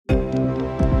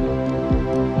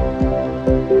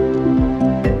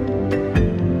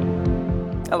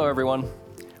everyone.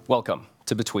 Welcome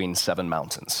to Between Seven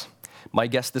Mountains. My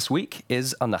guest this week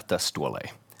is Anette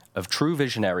Ståhle, a true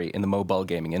visionary in the mobile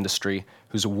gaming industry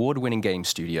whose award-winning game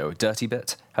studio,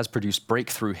 Dirtybit, has produced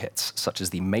breakthrough hits such as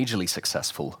the majorly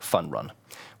successful Fun Run,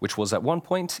 which was at one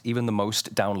point even the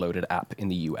most downloaded app in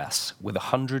the US, with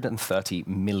 130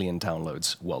 million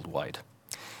downloads worldwide.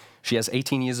 She has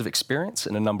 18 years of experience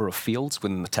in a number of fields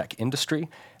within the tech industry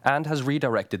and has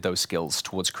redirected those skills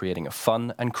towards creating a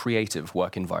fun and creative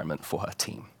work environment for her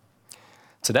team.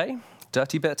 Today,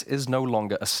 Dirtybit is no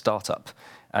longer a startup,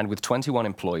 and with 21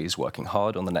 employees working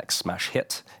hard on the next smash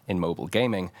hit in mobile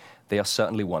gaming, they are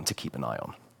certainly one to keep an eye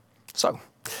on. So,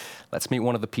 let's meet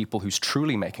one of the people who's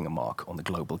truly making a mark on the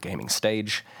global gaming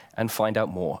stage and find out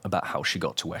more about how she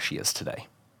got to where she is today.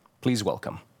 Please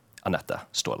welcome Anette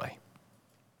Ståhle.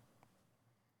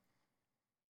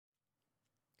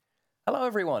 Hello,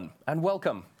 everyone, and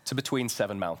welcome to Between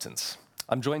Seven Mountains.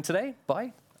 I'm joined today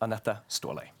by Anette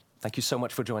Ståhle. Thank you so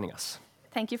much for joining us.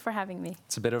 Thank you for having me.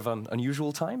 It's a bit of an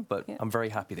unusual time, but Yeah. I'm very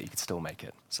happy that you could still make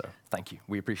it. So thank you.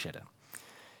 We appreciate it.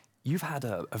 You've had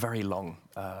a very long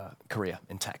career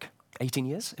in tech, 18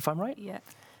 years, if I'm right? Yeah.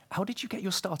 How did you get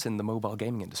your start in the mobile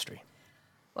gaming industry?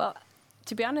 Well,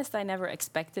 to be honest, I never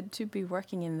expected to be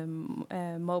working in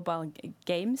the mobile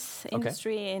games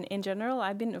industry in general.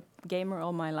 I've been a gamer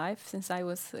all my life since I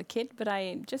was a kid, but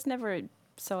I just never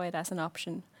saw it as an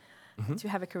option to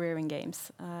have a career in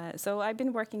games. So I've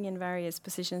been working in various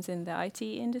positions in the IT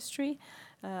industry,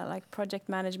 like project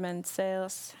management,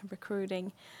 sales,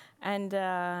 recruiting. And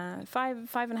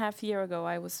five and a half years ago,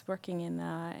 I was working in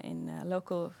a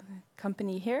local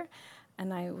company here.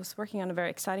 And I was working on a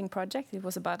very exciting project. It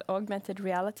was about augmented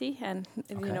reality. And,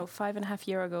 you know, 5.5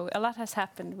 years ago, a lot has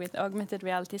happened with augmented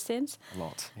reality since. A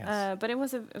lot, yes. But it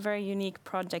was a very unique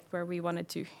project where we wanted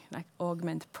to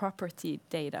augment property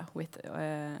data with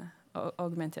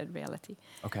augmented reality.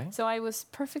 Okay. So I was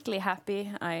perfectly happy.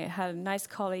 I had nice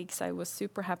colleagues. I was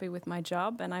super happy with my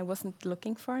job. And I wasn't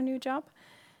looking for a new job.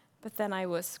 But then I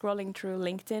was scrolling through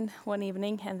LinkedIn one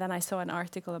evening, and then I saw an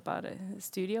article about a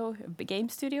game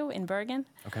studio in Bergen.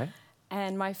 Okay.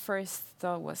 And my first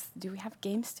thought was, do we have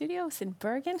game studios in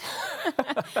Bergen?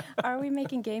 Are we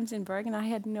making games in Bergen? I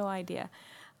had no idea.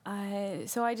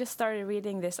 So I just started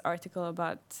reading this article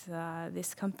about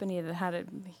this company that had a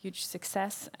huge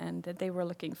success and that they were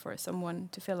looking for someone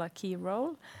to fill a key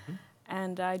role.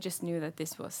 And I just knew that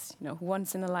this was, you know,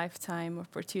 once in a lifetime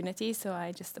opportunity. So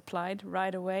I just applied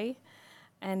right away,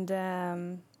 and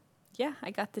yeah,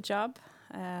 I got the job.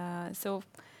 So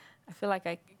I feel like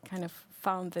I kind of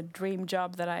found the dream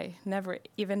job that I never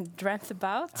even dreamt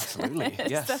about. Absolutely,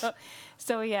 yes.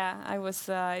 So yeah, I was.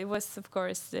 It was of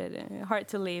course hard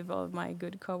to leave all of my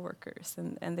good coworkers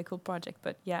and the cool project,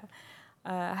 but yeah,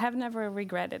 I have never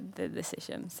regretted the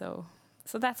decision. So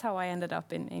that's how I ended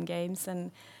up in games.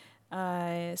 And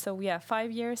so yeah,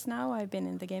 5 years now I've been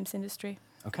in the games industry.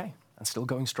 Okay, and still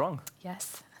going strong.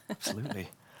 Yes. Absolutely.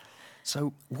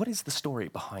 So what is the story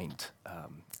behind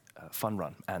Fun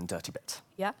Run and Dirtybit?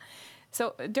 Yeah.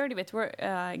 So Dirtybit, we're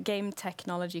a game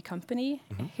technology company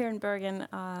here in Bergen.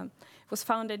 It was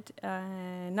founded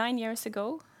 9 years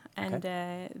ago. And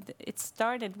it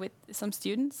started with some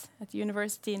students at the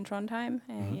university in Trondheim.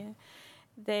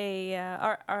 They,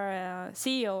 our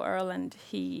CEO, Erland,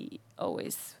 he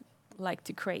always liked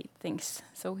to create things.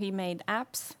 So he made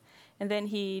apps, and then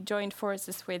he joined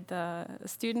forces with a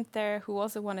student there who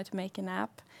also wanted to make an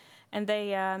app. And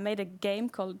they made a game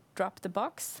called Drop the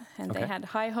Box, and they had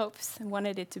high hopes and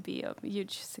wanted it to be a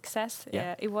huge success.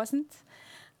 Yeah. It wasn't.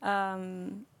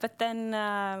 But then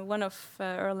one of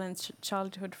Erland's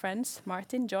childhood friends,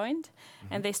 Martin, joined,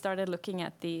 and they started looking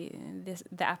at the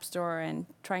App Store and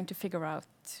trying to figure out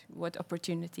what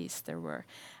opportunities there were.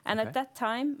 And at that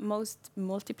time, most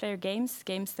multiplayer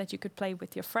games that you could play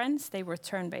with your friends, they were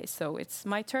turn-based. So it's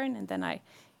my turn, and then I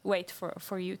wait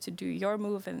for you to do your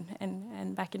move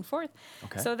and back and forth.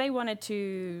 Okay. So they wanted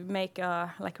to make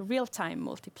a real-time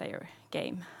multiplayer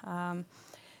game.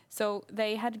 So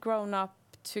they had grown up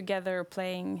together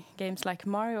playing games like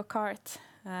Mario Kart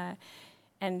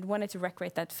and wanted to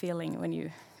recreate that feeling when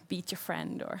you beat your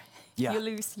friend or you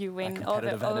lose, you win,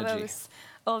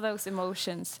 all those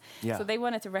emotions. Yeah. So they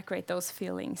wanted to recreate those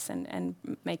feelings and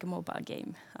make a mobile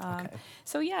game.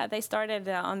 So yeah, they started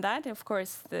on that. Of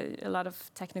course, a lot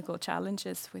of technical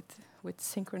challenges with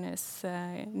synchronous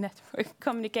network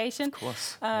communication. Of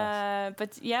course.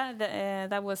 But yeah,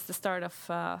 that was the start of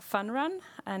Fun Run,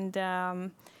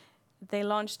 and they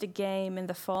launched the game in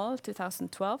the fall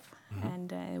 2012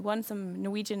 and won some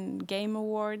Norwegian Game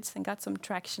Awards and got some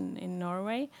traction in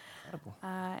Norway.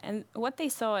 And what they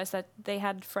saw is that they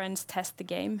had friends test the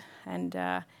game, and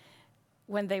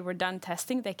when they were done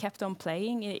testing, they kept on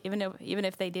playing, even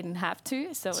if they didn't have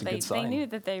to. So they knew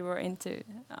that they were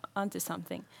onto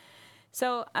something.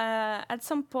 So at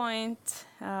some point,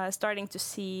 starting to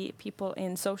see people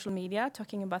in social media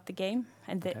talking about the game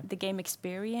and the game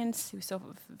experience. We saw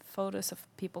photos of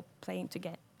people playing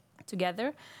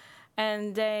together.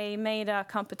 And they made a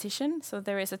competition. So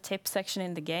there is a tip section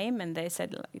in the game, and they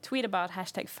said, tweet about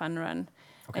 #FunRun,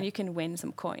 and you can win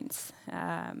some coins.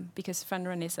 Because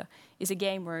FunRun is a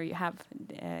game where you have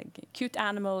cute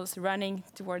animals running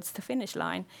towards the finish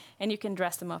line, and you can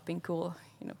dress them up in cool,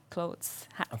 clothes,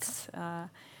 hats,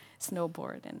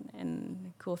 snowboard,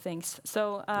 and cool things.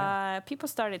 So people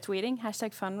started tweeting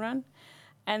 #FunRun,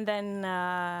 and then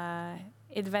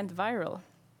it went viral.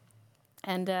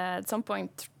 And at some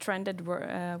point trended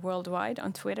worldwide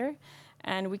on Twitter,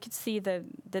 and we could see the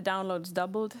downloads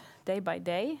doubled day by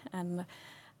day, and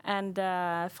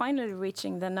finally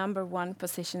reaching the #1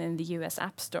 position in the US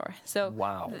App Store. So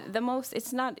wow.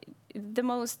 It's not the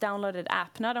most downloaded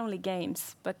app, not only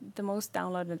games, but the most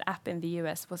downloaded app in the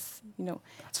US was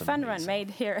FunRun,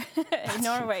 made here in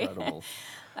Norway.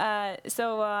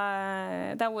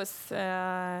 That was.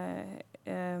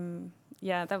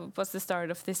 That was the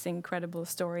start of this incredible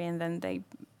story, and then they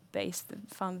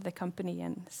founded the company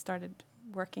and started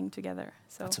working together.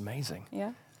 So that's amazing.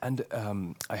 Yeah. And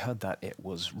I heard that it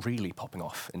was really popping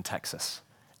off in Texas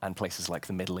and places like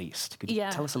the Middle East. Could you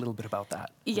tell us a little bit about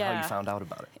that? How you found out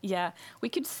about it? Yeah, we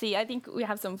could see. I think we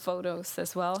have some photos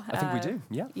as well. I think we do.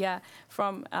 Yeah. Yeah,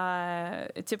 from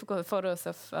typical photos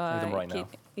of them right now.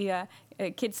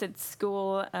 Kids at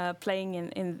school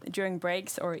playing during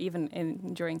breaks or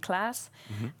even during class.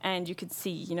 And you could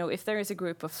see, if there is a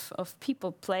group of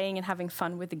people playing and having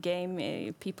fun with the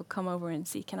game, people come over and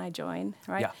see, can I join,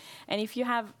 right? Yeah. And if you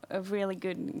have a really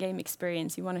good game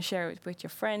experience, you want to share it with your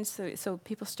friends. So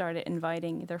people started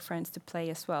inviting their friends to play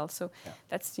as well. So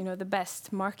that's, the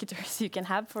best marketers you can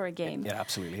have for a game. It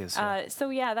absolutely is.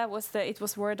 That was it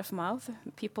was word of mouth.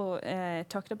 People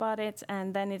talked about it,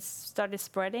 and then it started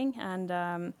spreading. And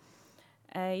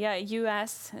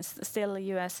US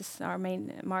is our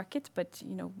main market, but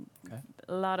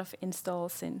a lot of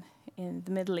installs in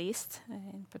the Middle East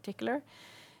in particular.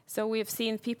 So we've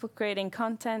seen people creating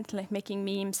content, like making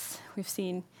memes. We've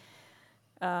seen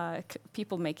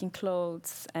people making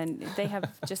clothes, and they have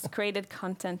just created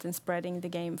content and spreading the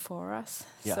game for us.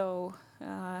 Yeah. So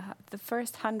the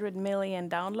first 100 million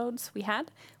downloads we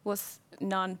had was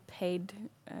non-paid.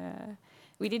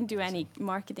 We didn't do any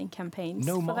marketing campaigns.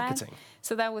 No marketing. That.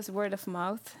 So that was word of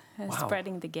mouth,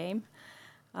 spreading the game.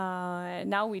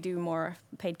 Now we do more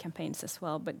paid campaigns as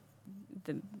well, but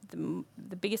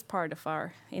the biggest part of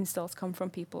our installs come from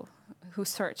people who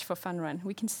search for FunRun.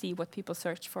 We can see what people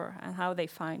search for and how they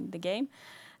find the game.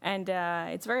 And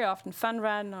it's very often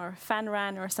FunRun or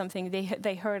FanRun or something.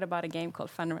 They heard about a game called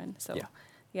FunRun. So,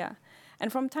 yeah.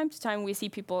 And from time to time, we see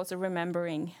people also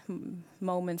remembering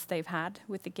moments they've had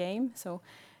with the game. So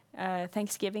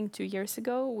Thanksgiving 2 years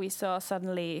ago, we saw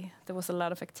suddenly there was a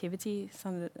lot of activity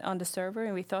on the server,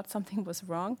 and we thought something was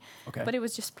wrong. Okay. But it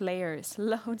was just players,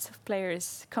 loads of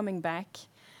players coming back,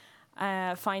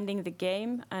 finding the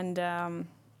game. And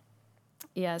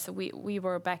so we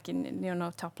were back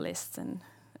in top lists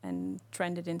and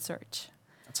trended in search.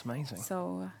 That's amazing.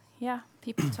 So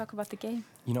people talk about the game.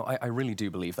 I really do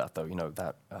believe that, though.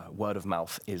 That word of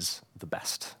mouth is the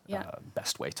best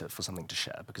way for something to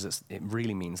share, because it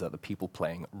really means that the people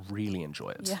playing really enjoy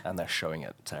it and they're showing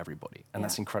it to everybody. And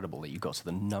that's incredible that you got to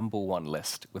the #1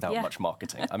 list without much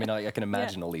marketing. I mean, I can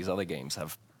imagine all these other games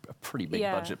have a pretty big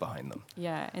budget behind them.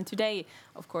 Yeah, and today,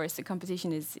 of course, the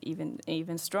competition is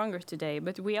even stronger today.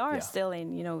 But we are still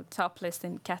in top list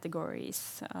in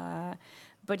categories.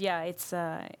 But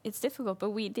it's difficult.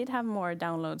 But we did have more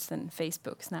downloads than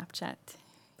Facebook, Snapchat,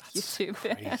 YouTube.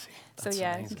 Crazy. So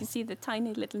amazing. You can see the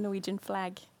tiny little Norwegian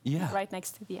flag right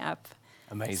next to the app.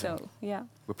 Amazing. So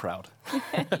we're proud.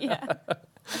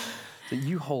 So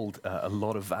you hold a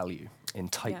lot of value in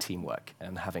tight teamwork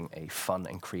and having a fun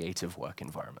and creative work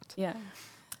environment. Yeah.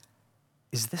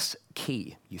 Is this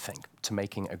key, you think, to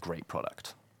making a great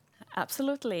product?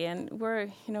 Absolutely, and we're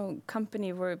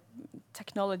we're a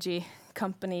technology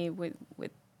company with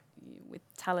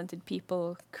talented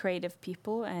people, creative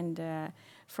people, and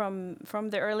from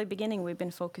the early beginning we've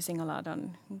been focusing a lot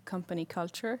on company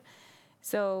culture.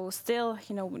 So still,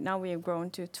 now we have grown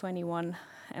to 21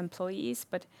 employees,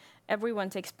 but everyone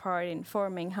takes part in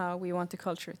forming how we want the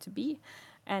culture to be.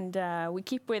 And we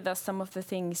keep with us some of the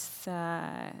things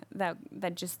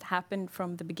that just happened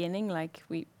from the beginning. Like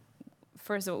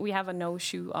first of all, we have a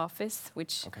no-shoe office,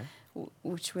 which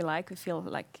we like. We feel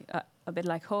like a bit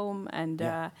like home, and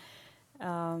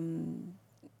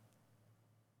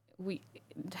We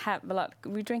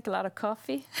we drink a lot of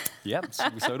coffee. Yeah,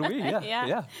 so do we. Yeah,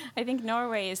 yeah. I think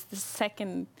Norway is the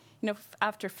second,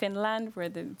 after Finland, we're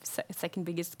the second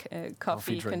biggest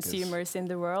coffee consumers in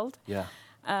the world. Yeah.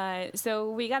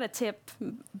 So we got a tip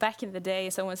back in the day.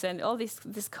 Someone said,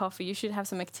 this coffee, you should have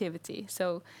some activity.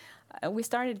 So we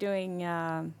started doing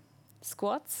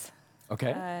squats.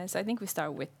 Okay. So I think we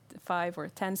start with 5 or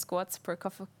 10 squats per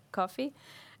cup of coffee.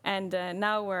 And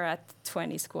now we're at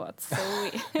 20 squats.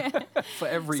 So for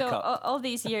every cup. So all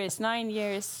these years, 9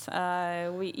 years,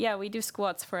 we do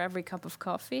squats for every cup of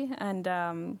coffee. And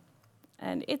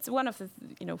it's one of the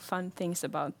fun things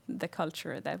about the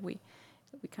culture that we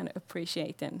kind of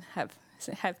appreciate and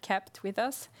have kept with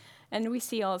us. And we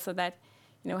see also that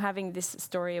having this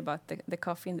story about the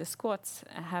coffee and the squats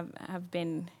have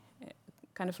been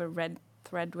kind of a red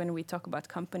thread when we talk about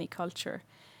company culture,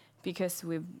 because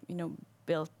we've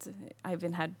I've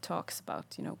even had talks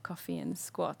about coffee and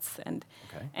squats, and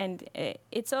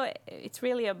it's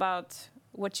really about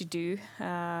what you do.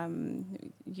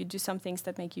 You do some things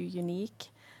that make you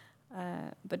unique,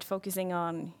 but focusing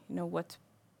on what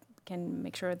can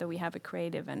make sure that we have a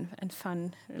creative and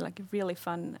fun, like a really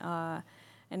fun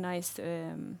and nice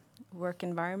work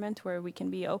environment where we can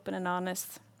be open and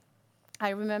honest. I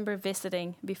remember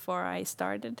visiting before I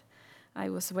started. I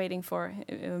was waiting for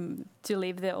to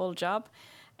leave the old job,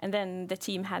 and then the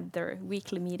team had their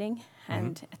weekly meeting,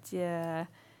 and at the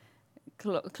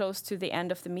close to the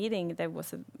end of the meeting, there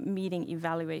was a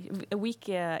week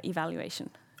evaluation.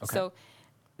 Okay. So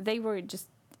they were just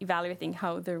evaluating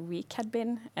how their week had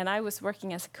been, and I was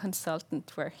working as a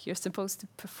consultant where you're supposed to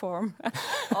perform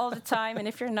all the time, and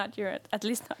if you're not, you're at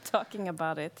least not talking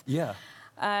about it. Yeah.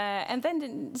 And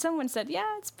then someone said,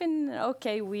 "Yeah, it's been an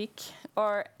okay week,"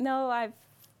 or "No,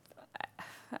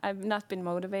 I've not been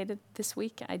motivated this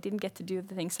week. I didn't get to do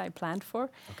the things I planned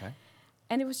for." Okay.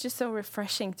 And it was just so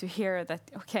refreshing to hear that.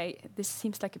 Okay, this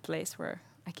seems like a place where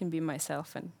I can be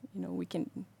myself, and we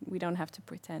don't have to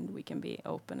pretend. We can be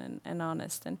open and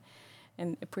honest, and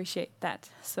appreciate that.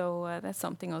 So that's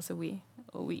something also we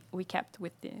kept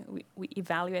with we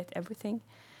evaluate everything.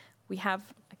 We have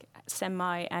like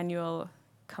semi-annual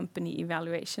company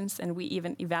evaluations, and we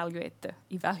even evaluate the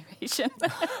evaluation.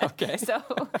 Okay. So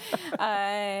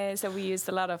we use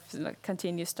a lot of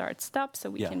continuous start-stop, so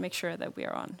we can make sure that we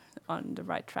are on the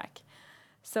right track.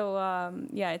 So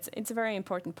it's a very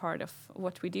important part of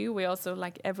what we do. We also,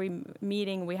 like every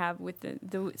meeting we have with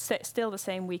still the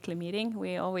same weekly meeting,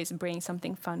 we always bring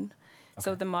something fun. Okay.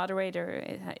 So the moderator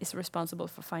is responsible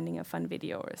for finding a fun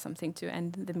video or something to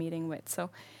end the meeting with. So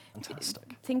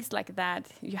fantastic. Things like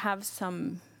that. You have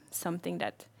something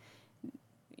that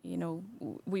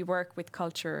we work with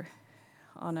culture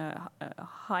on a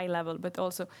high level, but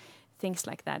also things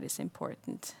like that is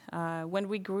important. When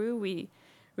we grew, we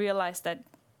realized that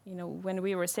when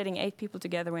we were sitting 8 people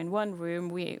together in one room,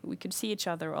 we could see each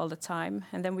other all the time,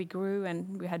 and then we grew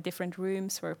and we had different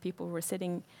rooms where people were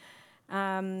sitting.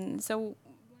 Then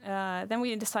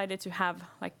we decided to have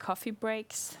like coffee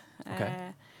breaks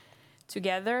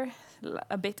together,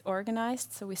 a bit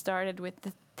organized. So we started with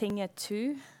the thing at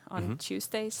 2 on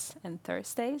Tuesdays and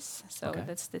Thursdays. So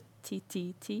that's the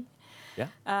TTT.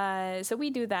 Yeah. So we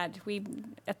do that.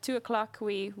 At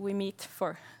 2:00 we meet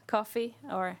for coffee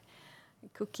or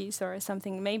cookies or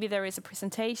something. Maybe there is a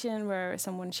presentation where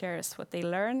someone shares what they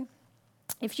learn.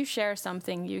 If you share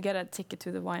something, you get a ticket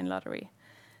to the wine lottery.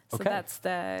 So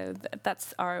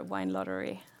that's our wine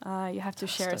lottery. You have to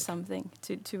share something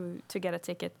to get a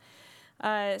ticket.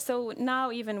 So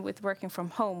now, even with working from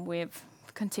home, we've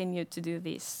continued to do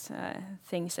these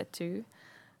things at 2,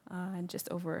 and just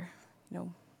over,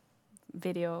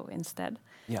 video instead.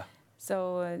 Yeah.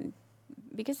 So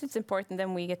because it's important,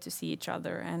 then we get to see each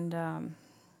other, and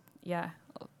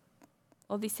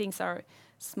all these things are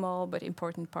small but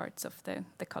important parts of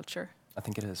the culture. I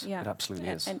think it is. Yeah. It absolutely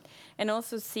is. And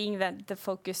also seeing that the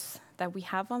focus that we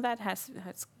have on that has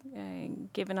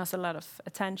given us a lot of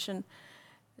attention.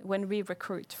 When we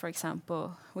recruit, for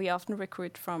example, we often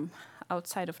recruit from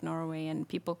outside of Norway, and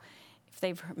people, if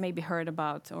they've maybe heard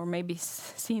about or maybe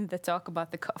seen the talk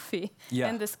about the coffee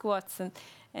and the squats,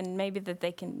 and maybe that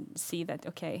they can see that,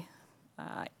 okay,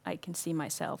 I can see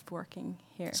myself working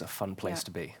here. It's a fun place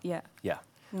to be. Yeah. Yeah.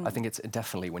 I think it's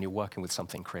definitely, when you're working with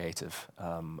something creative,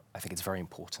 I think it's very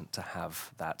important to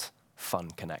have that fun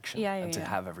connection and to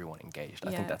have everyone engaged.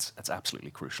 I think that's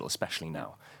absolutely crucial, especially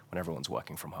now when everyone's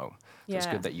working from home. So it's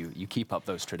good that you keep up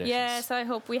those traditions. Yes, I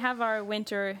hope we have our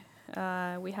winter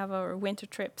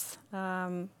trips.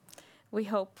 we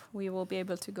hope we will be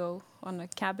able to go on a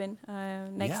cabin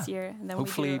next year. And then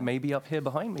hopefully maybe up here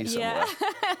behind me somewhere.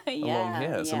 Along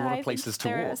here. There's a lot of places to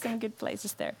walk. There are some good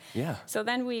places there. Yeah. So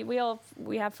then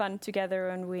we have fun together,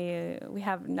 and we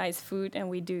have nice food, and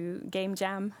we do game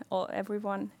jam.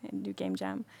 Everyone do game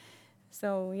jam.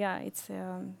 So yeah, it's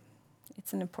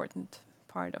an important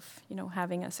part of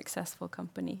having a successful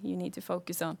company. You need to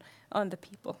focus on the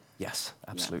people. Yes,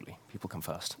 absolutely. Yeah. People come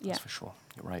first. That's for sure.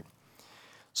 You're right.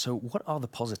 So what are the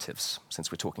positives, since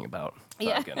we're talking about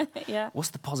Bergen?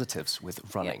 What's the positives with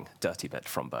running Dirty Bit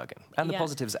from Bergen? And the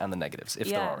positives and the negatives, if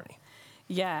there are any.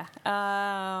 Yeah.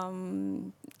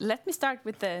 Let me start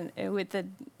with the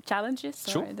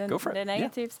challenges or the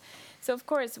negatives. Yeah. So of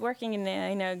course, working in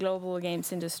a global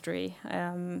games industry,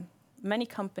 many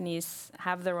companies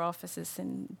have their offices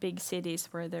in big cities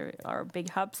where there are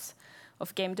big hubs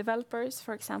of game developers,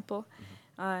 for example,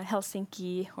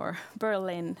 Helsinki or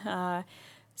Berlin.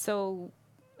 So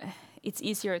it's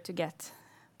easier to get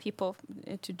people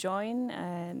to join,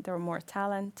 and there are more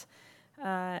talent.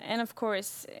 And of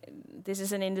course, this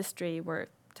is an industry where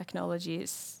technology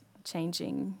is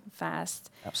changing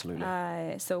fast. Absolutely.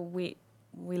 So we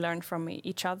learn from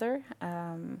each other.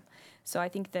 So I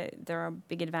think that there are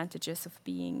big advantages of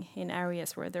being in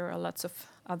areas where there are lots of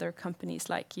other companies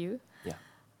like you. Yeah.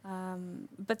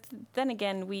 But then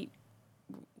again,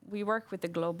 we work with the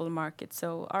global market,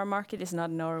 so our market is not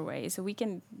Norway, so we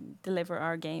can deliver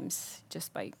our games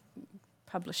just by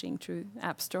publishing through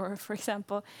App Store, for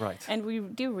example. Right. And we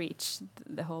do reach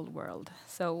the whole world,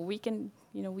 so we can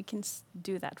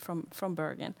do that from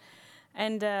Bergen.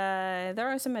 And there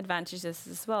are some advantages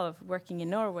as well of working in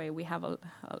Norway. We have a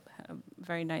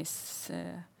very nice,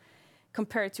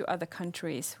 compared to other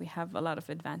countries, we have a lot of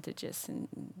advantages in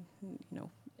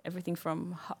everything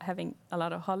from having a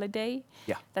lot of holiday.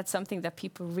 Yeah. That's something that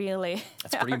people really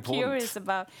are curious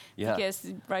about. Yeah.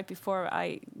 Because right before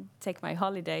I take my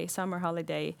summer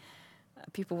holiday,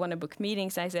 people want to book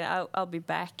meetings. I say, I'll be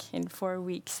back in 4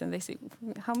 weeks. And they say,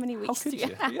 how many weeks do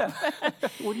you have? Yeah.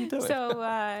 What are you doing?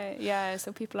 So,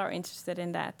 so people are interested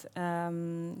in that.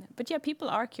 But yeah, people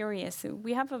are curious.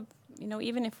 We have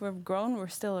even if we've grown, we're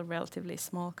still a relatively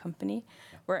small company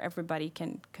where everybody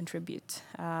can contribute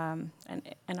and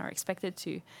are expected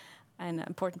to, an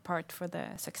important part for the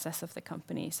success of the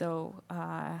company. So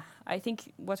I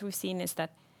think what we've seen is that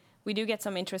we do get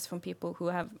some interest from people who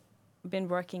have been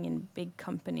working in big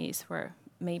companies where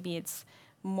maybe it's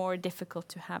more difficult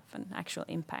to have an actual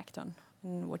impact on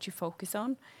what you focus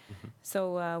on. Mm-hmm.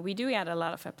 So we do get a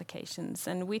lot of applications,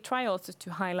 and we try also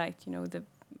to highlight,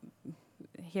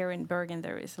 here in Bergen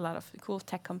there is a lot of cool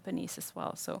tech companies as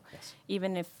well. So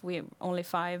even if we have only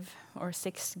 5 or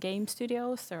 6 game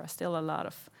studios, there are still a lot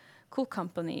of cool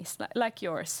companies like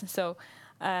yours. So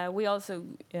we also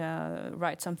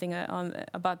write something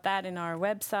about that in our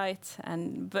website.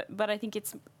 But I think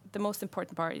it's the most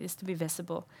important part is to be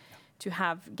visible, to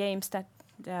have games that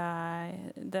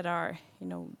are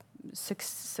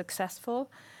successful,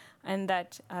 and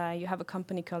that you have a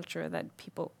company culture that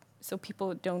people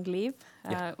don't leave.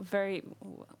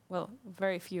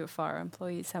 Very few of our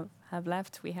employees have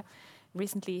left. We have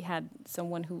recently had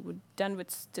someone who was done with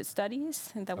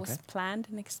studies, and that was planned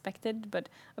and expected. But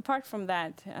apart from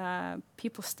that,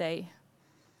 people stay.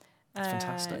 That's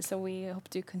fantastic. So we hope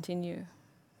to continue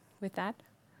with that.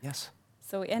 Yes.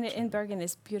 So in Bergen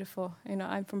is beautiful.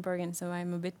 I'm from Bergen, so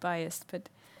I'm a bit biased. But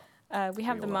we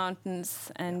have the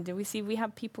mountains, and we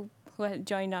have people who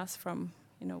join us from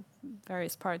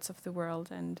various parts of the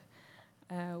world, and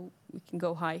we can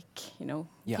go hike.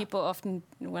 People often,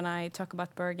 when I talk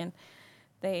about Bergen,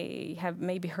 they have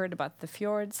maybe heard about the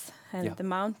fjords and the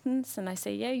mountains, and I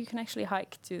say, you can actually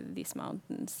hike to these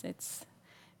mountains.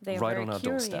 They're right very on our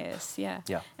curious. Yeah.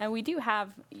 And we do have,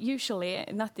 usually,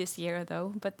 not this year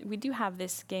though, but we do have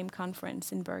this game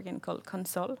conference in Bergen called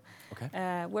Consol,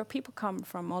 where people come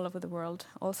from all over the world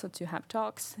also to have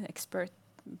talks, expert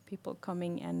people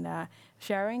coming and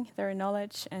sharing their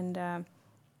knowledge. And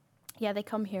they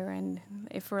come here, and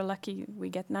if we're lucky, we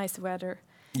get nice weather.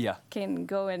 Yeah. Can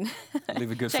go and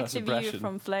leave a good check the view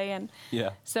from Fløyen.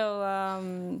 Yeah. So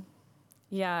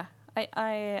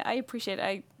I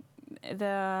appreciate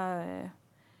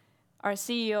our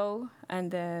CEO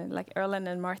and like Erlend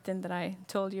and Martin that I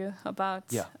told you about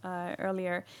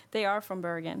earlier. They are from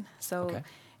Bergen, so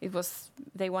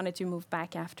they wanted to move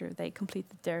back after they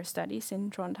completed their studies in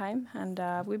Trondheim,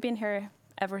 and we've been here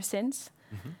ever since.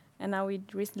 Mm-hmm. And now we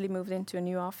recently moved into a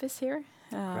new office here.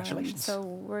 Congratulations. So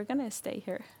we're going to stay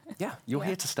here. Yeah, you're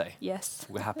here to stay. Yes.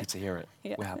 We're happy to hear it.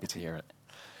 We're happy to hear it.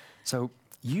 So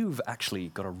you've actually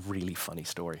got a really funny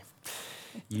story.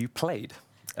 You played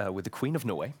with the Queen of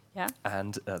Norway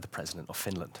and the President of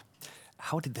Finland.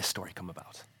 How did this story come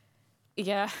about?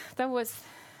 Yeah, that was,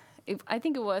 I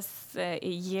think it was a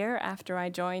year after I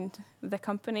joined the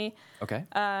company. Okay.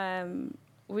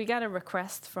 We got a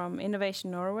request from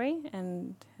Innovation Norway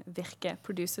and Virke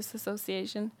Producers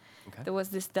Association. Okay. There was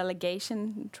this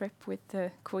delegation trip with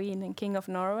the Queen and King of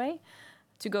Norway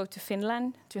to go to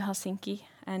Finland, to Helsinki,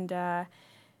 and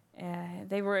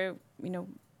they were,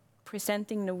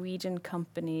 presenting Norwegian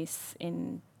companies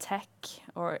in tech,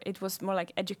 or it was more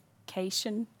like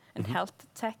education and health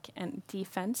tech and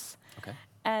defense,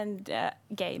 and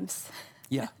games.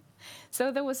 Yeah.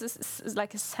 So there was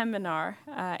like a seminar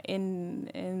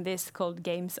in this called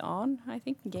Games On, I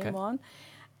think, Game On,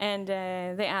 and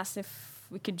they asked if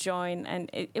we could join, and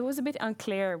it was a bit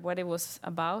unclear what it was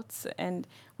about, and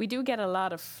we do get a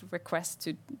lot of requests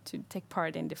to take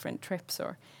part in different trips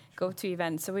or go to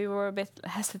events, so we were a bit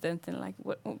hesitant and like,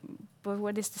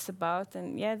 what is this about?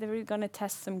 And yeah, they were going to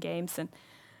test some games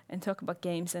and talk about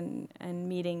games and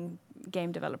meeting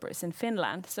game developers in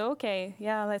Finland. So okay,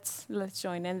 yeah, let's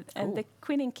join. And the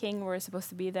Queen and King were supposed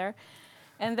to be there.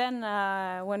 And then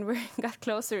when we got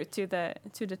closer to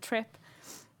the trip,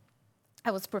 I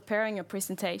was preparing a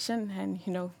presentation and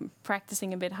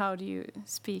practicing a bit. How do you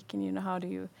speak, and how do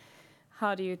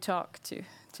you talk to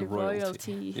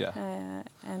royalty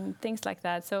and things like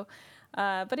that. So.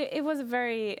 But it was a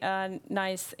very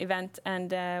nice event,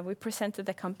 and we presented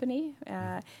the company.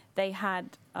 They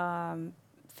had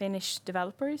Finnish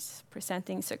developers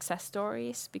presenting success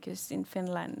stories, because in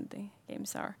Finland the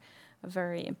games are a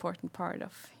very important part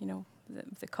of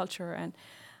the culture. And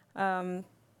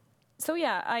so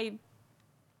yeah, I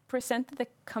presented the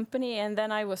company, and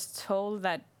then I was told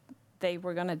that they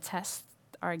were going to test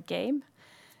our game.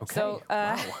 Okay. So,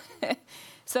 wow.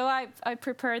 So I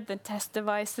prepared the test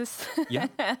devices, we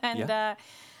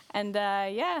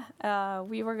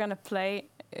were gonna play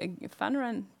Fun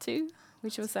Run 2,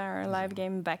 which was our live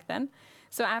game back then.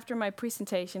 So after my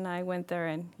presentation, I went there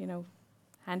and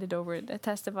handed over the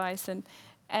test device,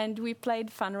 and we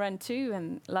played Fun Run 2,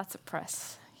 and lots of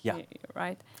press. Yeah,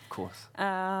 right. Of course.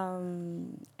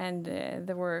 And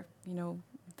there were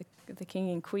the King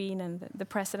and Queen, and the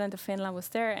President of Finland was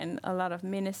there, and a lot of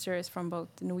ministers from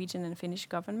both the Norwegian and Finnish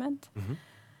government.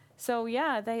 So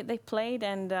yeah, they played,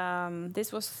 and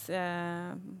this was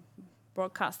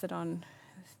broadcasted on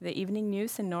the evening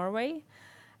news in Norway,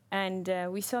 and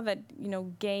we saw that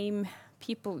game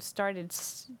people started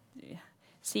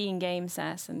seeing games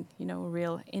as a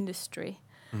real industry.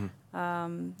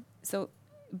 So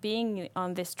being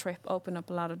on this trip opened up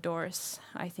a lot of doors,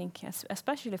 I think,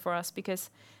 especially for us, because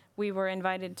we were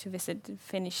invited to visit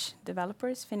Finnish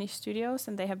developers, Finnish studios,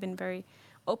 and they have been very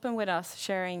open with us,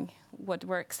 sharing what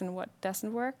works and what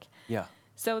doesn't work. Yeah.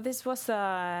 So this was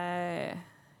an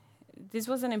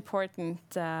important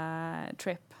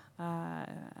trip.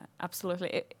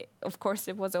 Absolutely. Of course,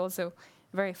 it was also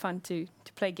very fun to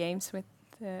play games with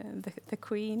the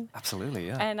Queen. Absolutely,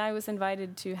 yeah. And I was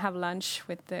invited to have lunch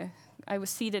with I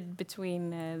was seated between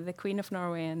the Queen of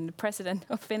Norway and the President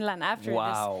of Finland after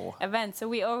this event. So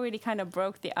we already kind of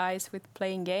broke the ice with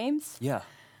playing games. Yeah.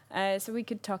 So we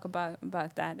could talk about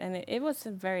that. And it was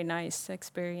a very nice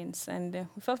experience. And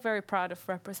we felt very proud of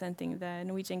representing the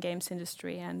Norwegian games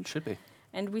industry. And should be.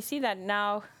 And we see that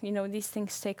now, these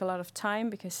things take a lot of time,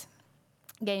 because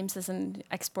games as an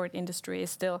export industry is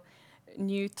still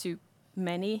new to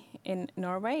many in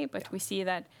Norway. But we see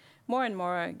that more and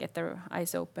more get their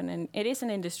eyes open, and it is an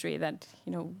industry that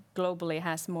globally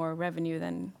has more revenue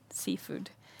than seafood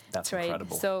trade.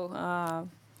 Incredible. So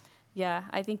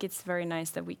I think it's very nice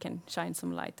that we can shine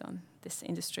some light on this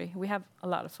industry. We have a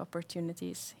lot of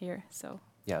opportunities here. So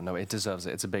yeah, no, it deserves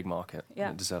it. It's a big market.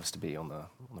 Yeah. It deserves to be on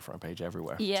the front page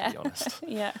everywhere. Yeah. To be honest.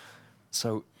 Yeah.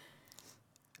 So,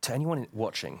 to anyone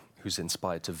watching who's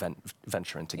inspired to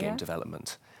venture into game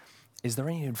development, is there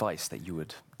any advice that you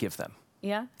would give them?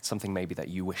 Yeah. Something maybe that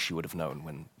you wish you would have known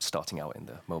when starting out in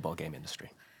the mobile game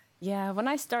industry? Yeah, when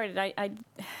I started,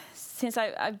 since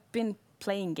I've been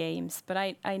playing games, but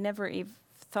I never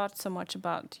thought so much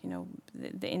about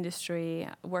the industry,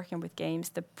 working with games,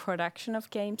 the production of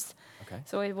games. Okay.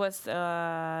 So it was.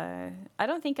 I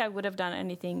don't think I would have done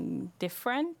anything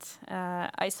different.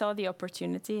 I saw the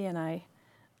opportunity, and I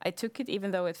took it,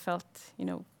 even though it felt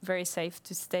very safe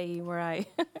to stay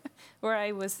where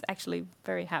I was actually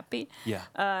very happy.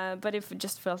 Yeah. But it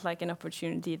just felt like an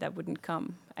opportunity that wouldn't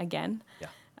come again.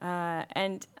 Yeah.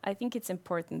 And I think it's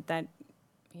important that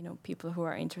people who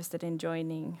are interested in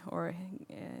joining or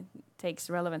takes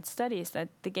relevant studies, that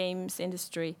the games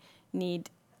industry need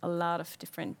a lot of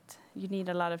different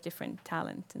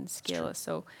talent and skills.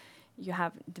 So you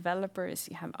have developers,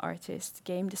 you have artists,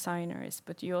 game designers,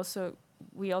 but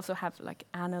we also have like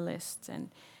analysts, and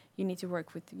you need to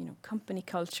work with company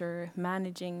culture,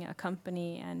 managing a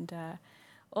company, and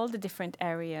all the different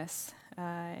areas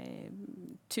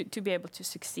to be able to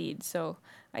succeed. So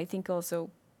I think also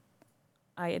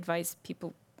I advise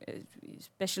people,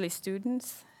 especially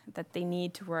students, that they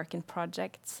need to work in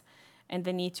projects, and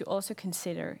they need to also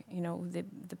consider,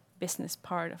 the business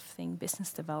part of thing,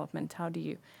 business development. How do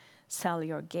you sell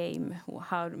your game?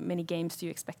 How many games do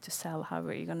you expect to sell? How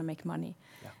are you going to make money?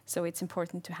 Yeah. So it's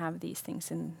important to have these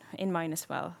things in mind as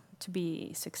well to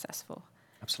be successful.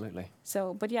 Absolutely.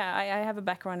 So, but yeah, I have a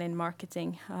background in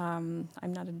marketing. I'm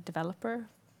not a developer.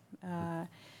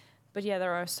 But yeah,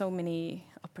 there are so many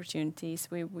opportunities.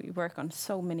 We work on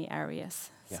so many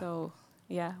areas. Yeah. So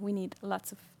yeah, we need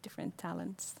lots of different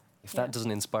talents. If that doesn't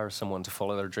inspire someone to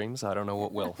follow their dreams, I don't know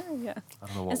what will. Yeah. I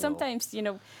don't know what and sometimes,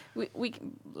 we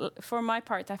for my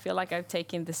part, I feel like I've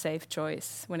taken the safe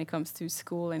choice when it comes to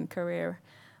school and career.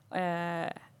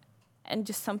 And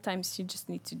just sometimes you just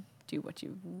need to do what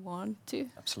you want to.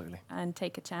 Absolutely. And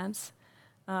take a chance.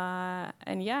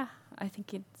 And yeah, I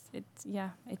think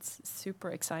it's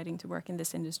super exciting to work in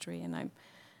this industry, and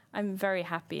I'm very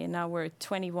happy. And now we're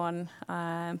 21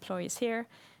 employees here,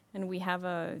 and we have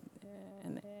a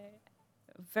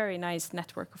very nice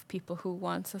network of people who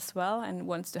wants us well and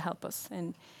wants to help us.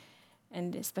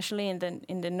 And especially in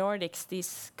the Nordics,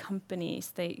 these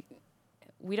companies,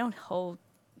 we don't hold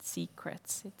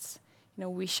secrets. It's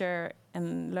we share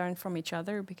and learn from each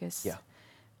other, because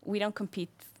we don't compete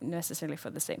necessarily for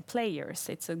the same players.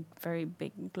 It's a very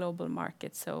big global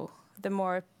market. So the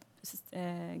more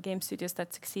game studios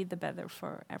that succeed, the better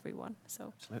for everyone.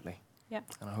 So absolutely. Yeah.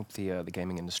 And I hope the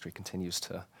gaming industry continues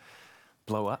to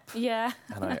blow up. Yeah.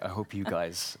 And I hope you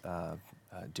guys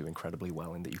do incredibly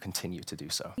well, and that you continue to do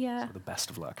so. Yeah. So the best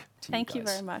of luck to you guys. Thank you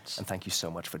very much. And thank you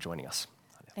so much for joining us.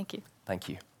 Thank you. Thank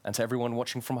you. And to everyone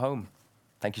watching from home,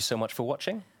 thank you so much for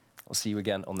watching. I'll see you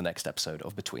again on the next episode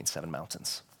of Between Seven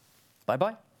Mountains.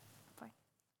 Bye-bye.